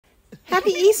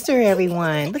Happy Easter,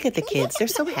 everyone. Look at the kids. They're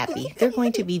so happy. They're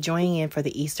going to be joining in for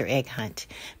the Easter egg hunt.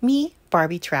 Me,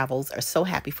 Barbie Travels, are so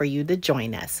happy for you to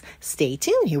join us. Stay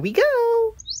tuned. Here we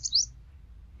go.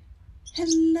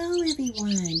 Hello,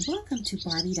 everyone. Welcome to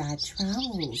Barbie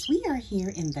Travels. We are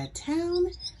here in the town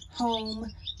home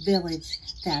village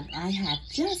that I have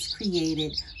just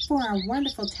created for our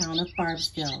wonderful town of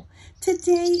Barbsville.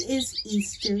 Today is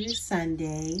Easter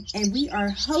Sunday, and we are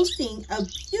hosting a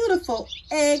beautiful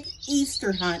egg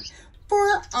Easter hunt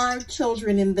for our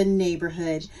children in the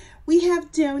neighborhood. We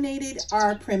have donated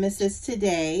our premises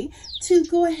today to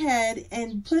go ahead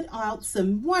and put out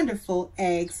some wonderful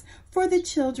eggs for the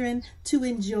children to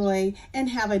enjoy and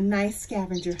have a nice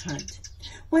scavenger hunt.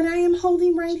 What I am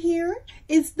holding right here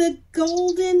is the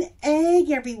golden egg,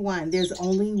 everyone. There's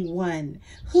only one.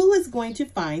 Who is going to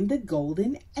find the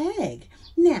golden egg?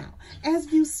 Now,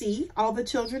 as you see, all the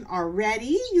children are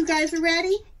ready. You guys are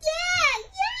ready?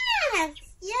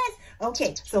 Yes.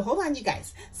 Okay, so hold on, you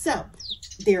guys. So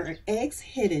there are eggs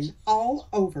hidden all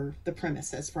over the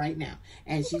premises right now.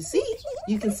 As you see,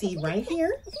 you can see right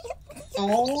here,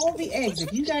 all the eggs.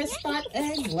 If you guys spot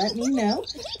eggs, let me know.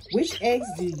 Which eggs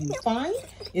do you find?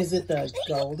 Is it the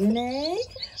golden egg,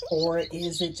 or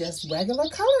is it just regular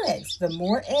color eggs? The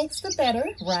more eggs, the better,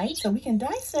 right? So we can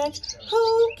dissect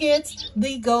who gets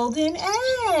the golden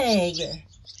egg.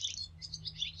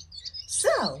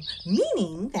 So,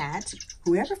 meaning that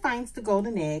whoever finds the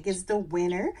golden egg is the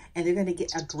winner, and they're going to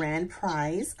get a grand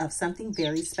prize of something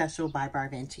very special by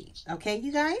Barventi. Okay,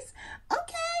 you guys?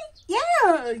 Okay,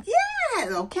 yeah,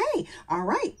 okay. All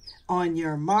right, on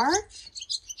your march,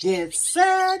 get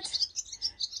set,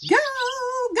 go!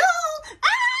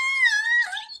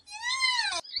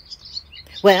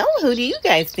 Well, who do you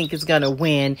guys think is going to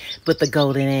win with the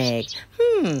golden egg?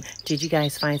 Did you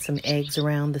guys find some eggs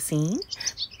around the scene?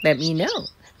 Let me know.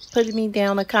 Put me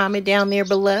down a comment down there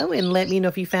below and let me know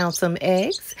if you found some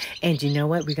eggs. And you know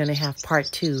what? We're going to have part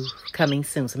 2 coming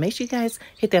soon. So make sure you guys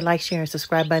hit that like, share, and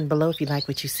subscribe button below if you like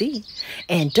what you see.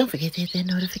 And don't forget to hit that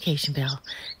notification bell.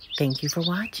 Thank you for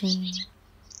watching.